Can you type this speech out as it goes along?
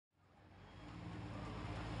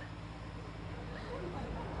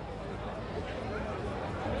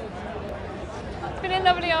been a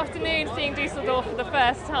lovely afternoon seeing Dusseldorf for the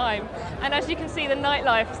first time, and as you can see the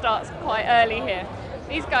nightlife starts quite early here.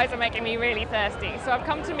 These guys are making me really thirsty, so I've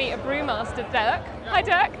come to meet a brewmaster, Dirk. Hi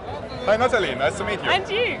Dirk. Hi Natalie, nice to meet you. And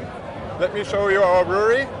you. Let me show you our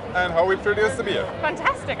brewery and how we produce the beer.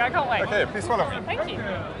 Fantastic, I can't wait. Okay, please follow me. Thank you.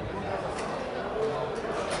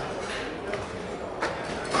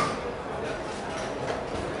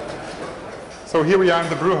 So here we are in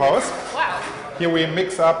the brew house. Wow. Here we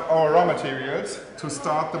mix up our raw materials to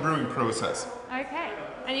start the brewing process. Okay.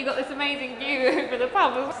 And you've got this amazing view over the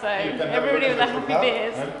pub, so everybody with their happy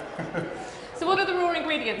beers. So what are the raw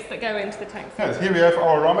ingredients that go into the tanks? Yes, here we have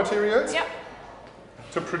our raw materials. Yep.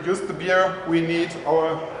 To produce the beer, we need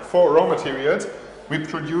our 4 raw materials. We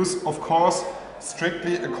produce, of course,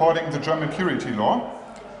 strictly according to German purity law.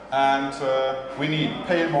 And we need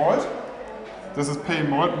pale malt. This is pale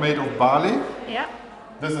malt made of barley. Yeah.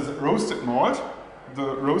 This is roasted malt.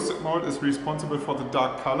 The roasted malt is responsible for the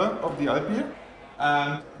dark color of the alt beer.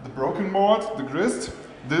 And the broken malt, the grist,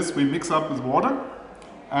 this we mix up with water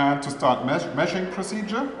and to start mashing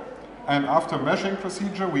procedure. And after mashing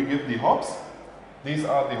procedure, we give the hops. These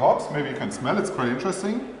are the hops. Maybe you can smell. It's quite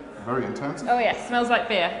interesting. Very intense. Oh yes, smells like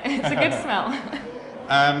beer. It's a good smell.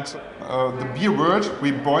 And the beer wort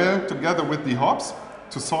we boil together with the hops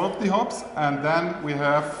to solve the hops, and then we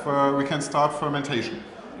can start fermentation.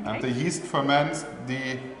 Okay. And the yeast ferments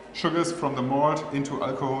the sugars from the malt into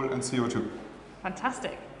alcohol and CO2.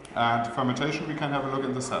 Fantastic. And fermentation, we can have a look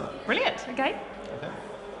in the cellar. Brilliant. Okay. Okay.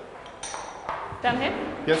 Down here?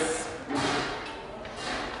 Yes.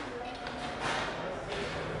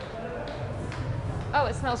 Oh,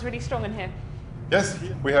 it smells really strong in here. Yes,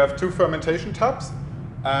 we have 2 fermentation tubs,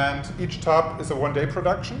 and each tub is a 1-day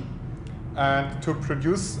production. And to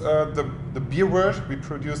produce the beer wort we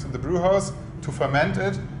produce in the brew house, to ferment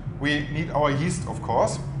it, we need our yeast, of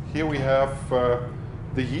course. Here we have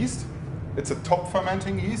the yeast. It's a top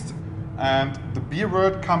fermenting yeast, and the beer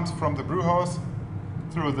wort comes from the brew house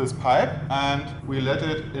through this pipe, and we let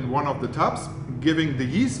it in one of the tubs, giving the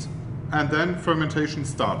yeast, and then fermentation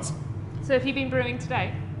starts. So have you been brewing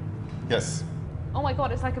today? Yes. Oh my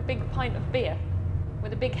god, it's like a big pint of beer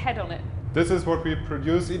with a big head on it. This is what we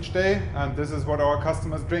produce each day, and this is what our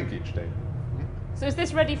customers drink each day. So is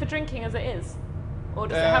this ready for drinking as it is? Or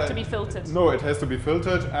does it have to be filtered? No, it has to be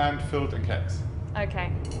filtered and filled in kegs.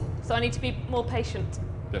 Okay. So I need to be more patient.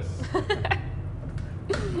 Yes.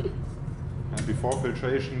 And before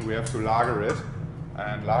filtration, we have to lager it.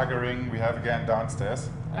 And lagering we have again downstairs.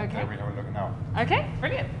 And okay. There we have a look now. Okay,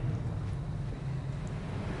 brilliant.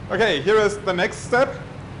 Okay, here is the next step.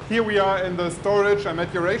 Here we are in the storage and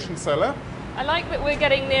maturation cellar. I like that we're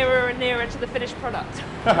getting nearer and nearer to the finished product.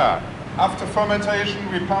 After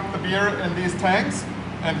fermentation, we pump the beer in these tanks,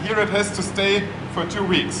 and here it has to stay for 2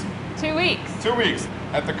 weeks. 2 weeks? 2 weeks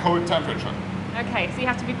at the cold temperature. Okay, so you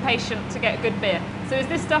have to be patient to get good beer. So is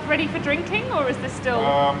this stuff ready for drinking, or is this still...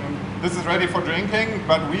 This is ready for drinking,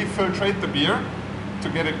 but we filtrate the beer to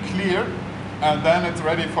get it clear, and then it's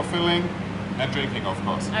ready for filling and drinking, of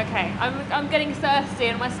course. Okay, I'm getting thirsty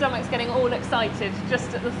and my stomach's getting all excited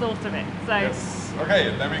just at the thought of it. So. Yes.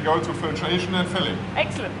 Okay, then we go to filtration and filling.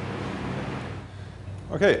 Excellent.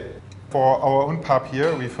 Okay, for our own pub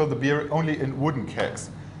here, we fill the beer only in wooden kegs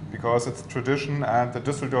because it's tradition, and the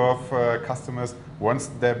Dusseldorf customers want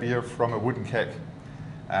their beer from a wooden keg.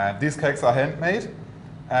 And these kegs are handmade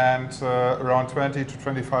and around 20 to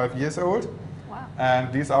 25 years old. Wow.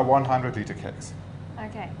 And these are 100-liter kegs.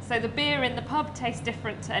 Okay, so the beer in the pub tastes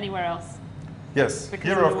different to anywhere else? Yes, because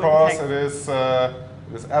here of course it is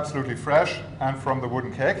absolutely fresh and from the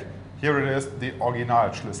wooden keg. Here it is the original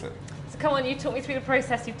Schlüssel. So come on, you talked me through the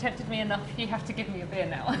process, you've tempted me enough, you have to give me a beer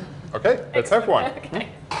now. Okay, let's have one. Okay.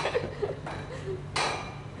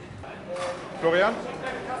 Florian,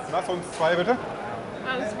 lass uns 2 bitte.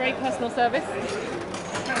 That's very personal service.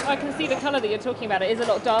 I can see the colour that you're talking about. It is a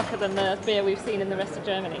lot darker than the beer we've seen in the rest of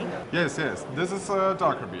Germany. Yes, yes. This is a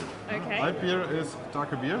darker beer. Okay. Light beer is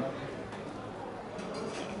darker beer.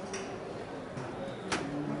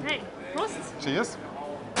 Okay. Prost. Cheers.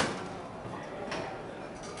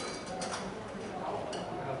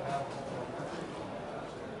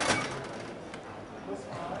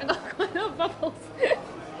 I got quite a lot of bubbles.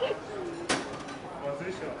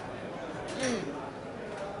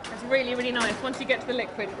 It's really, really nice once you get to the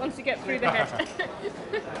liquid, once you get through the head.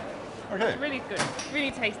 Okay. Really good,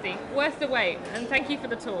 really tasty. Worth the wait, and thank you for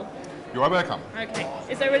the tour. You are welcome. Okay.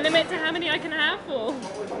 Is there a limit to how many I can have, or?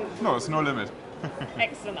 No, it's no limit.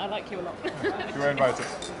 Excellent, I like you a lot. You are invited.